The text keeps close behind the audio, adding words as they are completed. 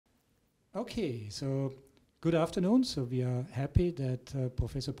Okay, so good afternoon. So we are happy that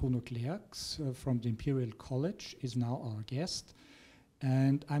Professor Bruno Clerckx from the Imperial College is now our guest.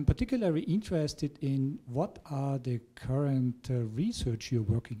 And I'm particularly interested in what are the current research you're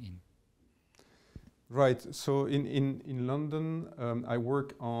working in? Right, so in London, I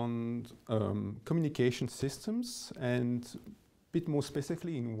work on communication systems and a bit more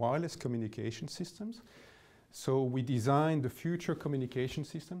specifically in wireless communication systems. So we design the future communication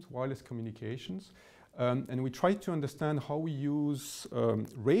systems, wireless communications, and we try to understand how we use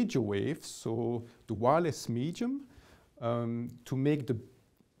radio waves, so the wireless medium, to make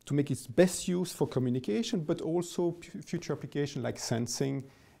its best use for communication, but also future application like sensing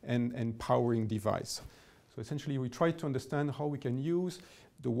and powering device. So essentially, we try to understand how we can use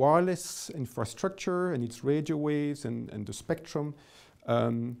the wireless infrastructure and its radio waves and the spectrum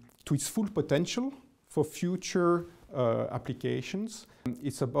to its full potential for future applications.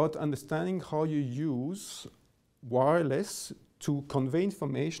 It's about understanding how you use wireless to convey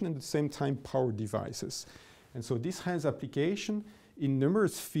information and at the same time power devices. And so this has application in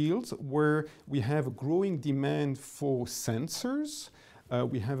numerous fields where we have a growing demand for sensors.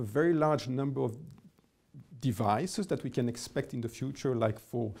 We have a very large number of devices that we can expect in the future, like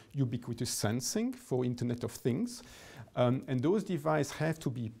for ubiquitous sensing, for Internet of Things. And those devices have to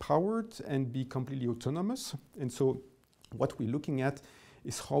be powered and be completely autonomous. And so what we're looking at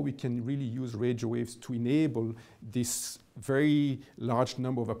is how we can really use radio waves to enable this very large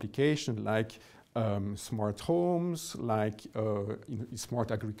number of applications, like smart homes, like in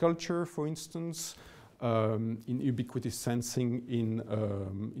smart agriculture, for instance, in ubiquitous sensing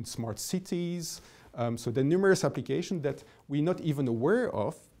in smart cities. So there are numerous applications that we're not even aware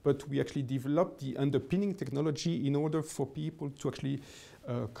of, but we actually developed the underpinning technology in order for people to actually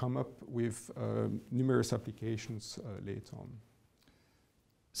come up with numerous applications later on.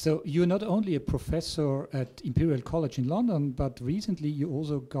 So you're not only a professor at Imperial College in London, but recently you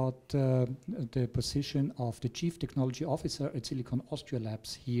also got the position of the Chief Technology Officer at Silicon Austria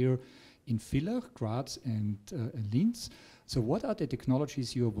Labs here in Villach, Graz and Linz. So what are the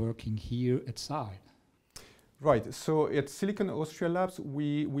technologies you're working here at SAI? Right, so at Silicon Austria Labs,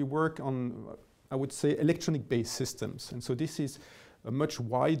 we work on, I would say, electronic-based systems. And so this is a much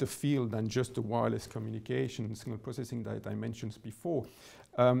wider field than just the wireless communication and signal processing that I mentioned before.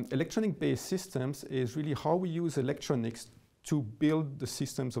 Electronic-based systems is really how we use electronics to build the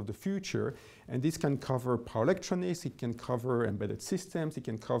systems of the future. And this can cover power electronics, it can cover embedded systems, it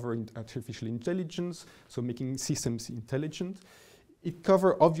can cover artificial intelligence, so making systems intelligent. It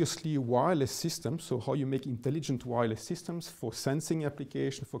covers, obviously, wireless systems, so how you make intelligent wireless systems for sensing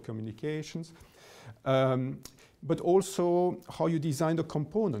application, for communications, but also how you design the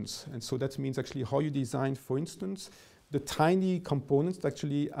components. And so that means actually how you design, for instance, the tiny components that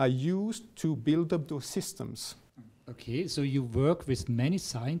actually are used to build up those systems. Okay, so you work with many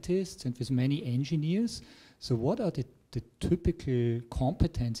scientists and with many engineers. So what are the typical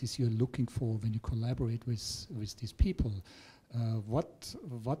competencies you're looking for when you collaborate with these people? What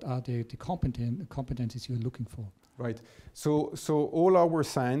are the competencies you're looking for? Right. So all our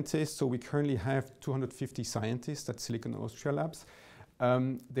scientists, so we currently have 250 scientists at Silicon Austria Labs.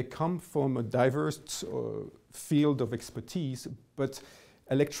 They come from a diverse field of expertise, but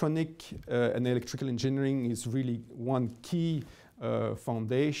electronic and electrical engineering is really one key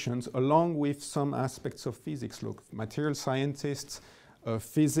foundations, along with some aspects of physics. Look, material scientists,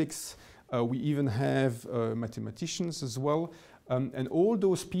 physics, we even have mathematicians as well. And all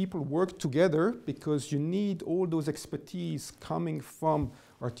those people work together because you need all those expertise coming from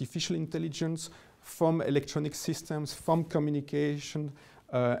artificial intelligence, from electronic systems, from communication,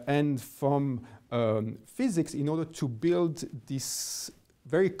 and from physics in order to build these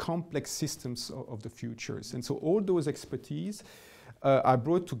very complex systems of the futures. And so all those expertise are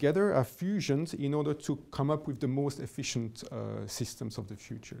brought together, are fusions in order to come up with the most efficient systems of the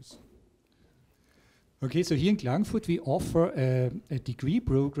futures. Okay, so here in Klagenfurt we offer a degree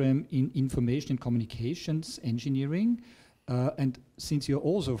program in information and communications engineering. And since you're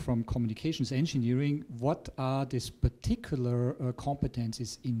also from communications engineering, what are these particular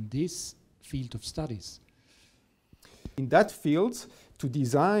competencies in this field of studies? In that field, to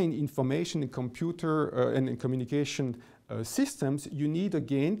design information and computer and communication systems, you need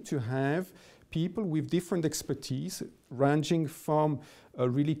again to have people with different expertise, ranging from a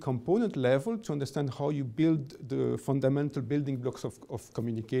really component level to understand how you build the fundamental building blocks of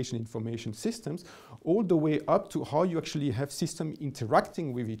communication information systems, all the way up to how you actually have systems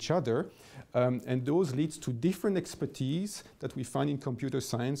interacting with each other. And those leads to different expertise that we find in computer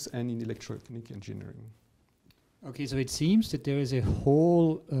science and in electronic engineering. Okay, so it seems that there is a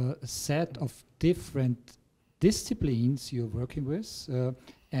whole set of different disciplines you're working with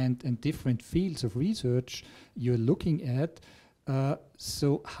and different fields of research you're looking at.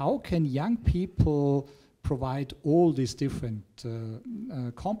 So how can young people provide all these different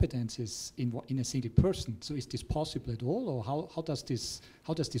competencies in a single person? So is this possible at all, or how does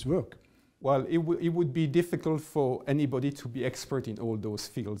this work? Well, it would be difficult for anybody to be expert in all those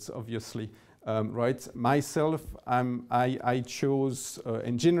fields, obviously. Right? Myself, I chose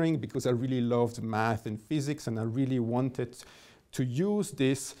engineering because I really loved math and physics, and I really wanted to use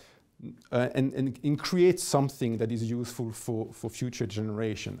this and create something that is useful for future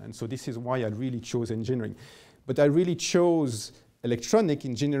generation. And so this is why I really chose engineering. But I really chose electronic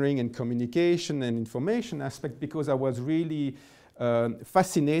engineering and communication and information aspect because I was really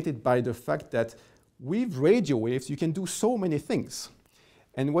fascinated by the fact that with radio waves you can do so many things.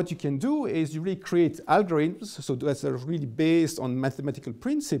 And what you can do is you really create algorithms, so that are really based on mathematical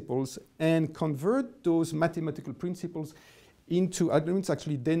principles, and convert those mathematical principles into algorithms,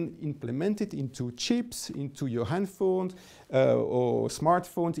 actually then implemented into chips, into your handphones or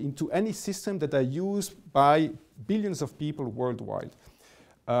smartphones, into any system that are used by billions of people worldwide.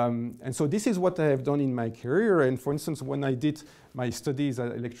 And so this is what I have done in my career. And for instance, when I did my studies as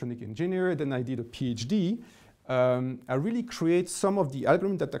an electronic engineer, then I did a PhD, I really create some of the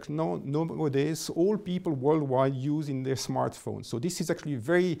algorithms that nowadays all people worldwide use in their smartphones. So this is actually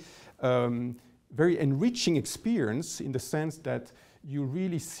very enriching experience in the sense that you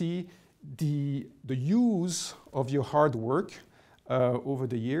really see the use of your hard work over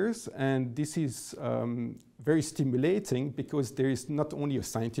the years, and this is very stimulating because there is not only a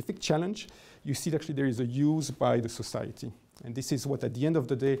scientific challenge, you see that actually there is a use by the society. And this is what, at the end of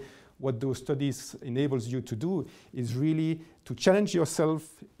the day, what those studies enables you to do is really to challenge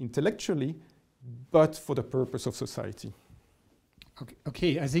yourself intellectually, but for the purpose of society.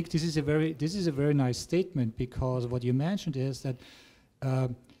 Okay, I think this is a very nice statement, because what you mentioned is that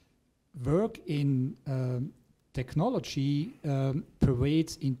work in technology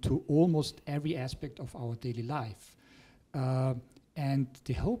pervades into almost every aspect of our daily life. And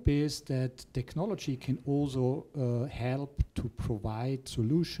the hope is that technology can also help to provide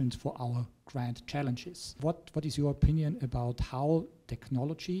solutions for our grand challenges. What is your opinion about how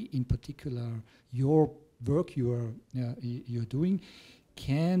technology, in particular your work you're doing,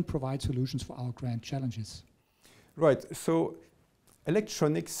 can provide solutions for our grand challenges? Right, so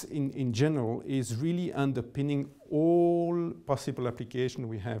electronics in general is really underpinning all possible applications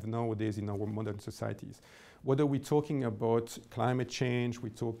we have nowadays in our modern societies. Whether we're talking about climate change, we're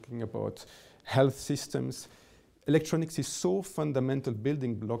talking about health systems, electronics is so fundamental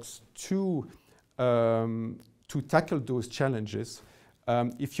building blocks to tackle those challenges.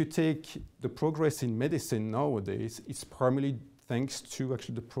 If you take the progress in medicine nowadays, it's primarily thanks to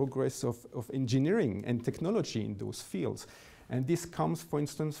actually the progress of engineering and technology in those fields. And this comes, for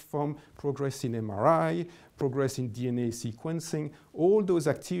instance, from progress in MRI, progress in DNA sequencing, all those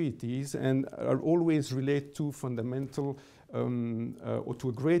activities, and are always related to fundamental, or to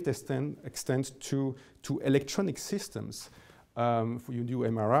a great extent to electronic systems. For you do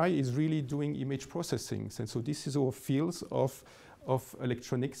MRI is really doing image processing. And so this is all fields of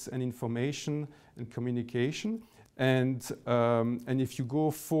electronics and information and communication. And if you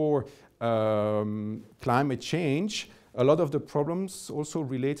go for climate change, a lot of the problems also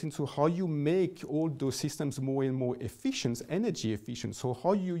relating to how you make all those systems more and more efficient, energy efficient. So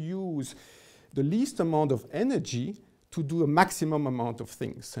how you use the least amount of energy to do a maximum amount of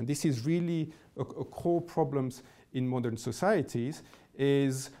things. And this is really a core problems in modern societies,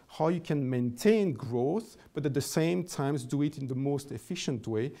 is how you can maintain growth, but at the same time do it in the most efficient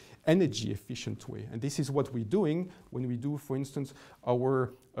way, energy efficient way. And this is what we're doing when we do, for instance,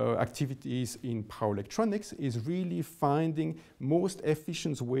 our activities in power electronics, is really finding most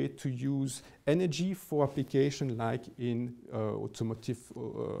efficient way to use energy for application like in automotive,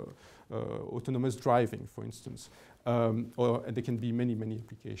 autonomous driving, for instance. And there can be many, many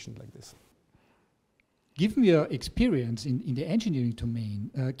applications like this. Given your experience in the engineering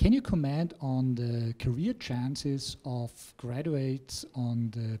domain, can you comment on the career chances of graduates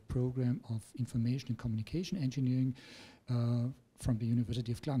on the program of Information and Communication Engineering from the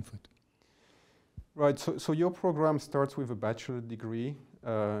University of Klagenfurt? Right, so your program starts with a bachelor degree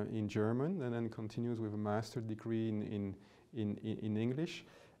in German and then continues with a master degree in English.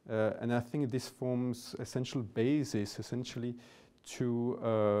 And I think this forms essential basis, essentially,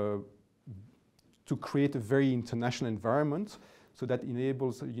 to create a very international environment, so that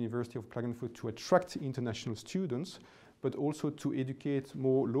enables the University of Klagenfurt to attract international students, but also to educate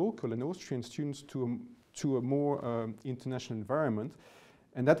more local and Austrian students to to a more international environment.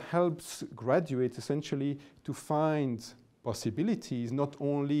 And that helps graduates essentially to find possibilities, not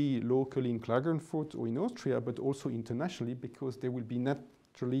only locally in Klagenfurt or in Austria, but also internationally, because they will be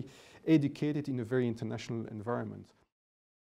naturally educated in a very international environment.